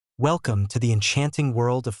Welcome to the enchanting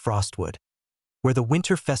world of Frostwood, where the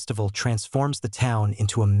winter festival transforms the town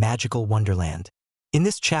into a magical wonderland. In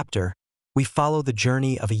this chapter, we follow the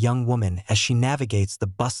journey of a young woman as she navigates the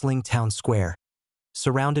bustling town square,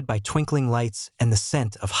 surrounded by twinkling lights and the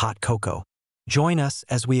scent of hot cocoa. Join us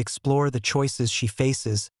as we explore the choices she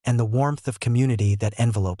faces and the warmth of community that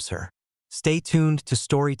envelopes her. Stay tuned to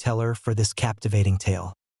Storyteller for this captivating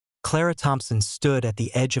tale. Clara Thompson stood at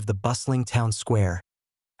the edge of the bustling town square,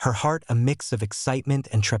 her heart a mix of excitement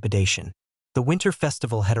and trepidation. The winter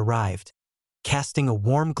festival had arrived, casting a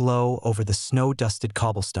warm glow over the snow-dusted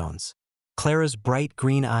cobblestones. Clara's bright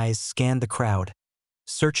green eyes scanned the crowd,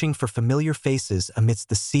 searching for familiar faces amidst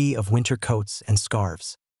the sea of winter coats and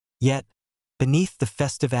scarves. Yet, beneath the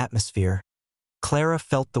festive atmosphere, Clara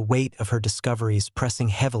felt the weight of her discoveries pressing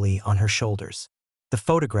heavily on her shoulders. The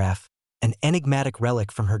photograph, an enigmatic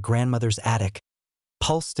relic from her grandmother's attic,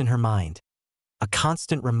 pulsed in her mind, a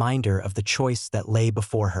constant reminder of the choice that lay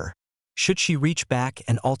before her. Should she reach back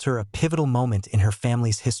and alter a pivotal moment in her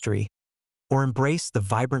family's history, or embrace the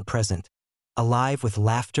vibrant present, alive with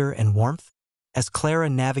laughter and warmth? As Clara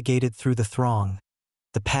navigated through the throng,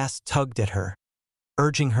 the past tugged at her,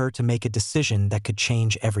 urging her to make a decision that could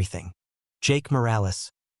change everything. Jake Morales,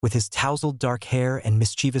 with his tousled dark hair and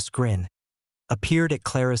mischievous grin, appeared at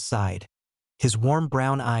Clara's side, his warm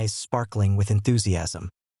brown eyes sparkling with enthusiasm.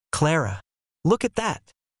 "Clara, look at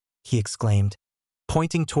that!" he exclaimed,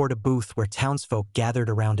 pointing toward a booth where townsfolk gathered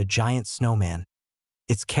around a giant snowman,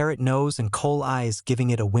 its carrot nose and coal eyes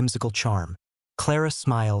giving it a whimsical charm. Clara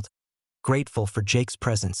smiled, grateful for Jake's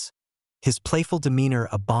presence, his playful demeanor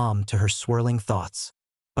a balm to her swirling thoughts.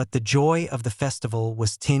 But the joy of the festival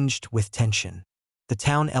was tinged with tension. The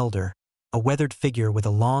town elder, a weathered figure with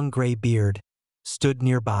a long gray beard, stood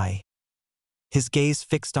nearby, his gaze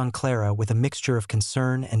fixed on Clara with a mixture of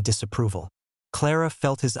concern and disapproval. Clara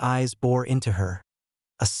felt his eyes bore into her,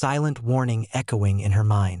 a silent warning echoing in her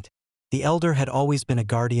mind. The elder had always been a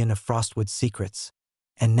guardian of Frostwood's secrets,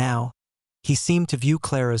 and now, he seemed to view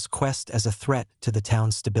Clara's quest as a threat to the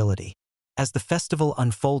town's stability. As the festival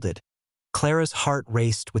unfolded, Clara's heart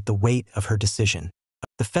raced with the weight of her decision.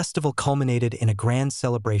 The festival culminated in a grand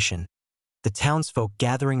celebration, the townsfolk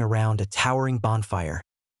gathering around a towering bonfire,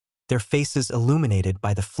 their faces illuminated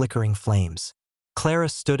by the flickering flames. Clara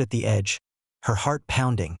stood at the edge, her heart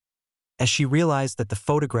pounding, as she realized that the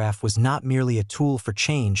photograph was not merely a tool for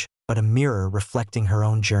change, but a mirror reflecting her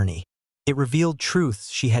own journey. It revealed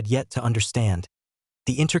truths she had yet to understand,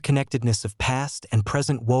 the interconnectedness of past and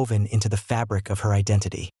present woven into the fabric of her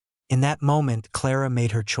identity. In that moment, Clara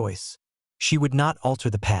made her choice. She would not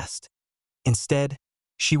alter the past. Instead,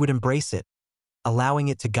 she would embrace it, allowing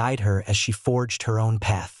it to guide her as she forged her own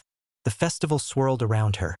path. The festival swirled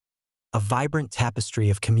around her, a vibrant tapestry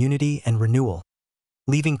of community and renewal,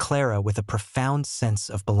 leaving Clara with a profound sense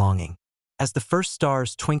of belonging. As the first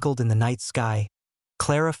stars twinkled in the night sky,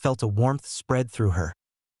 Clara felt a warmth spread through her,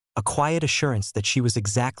 a quiet assurance that she was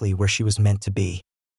exactly where she was meant to be.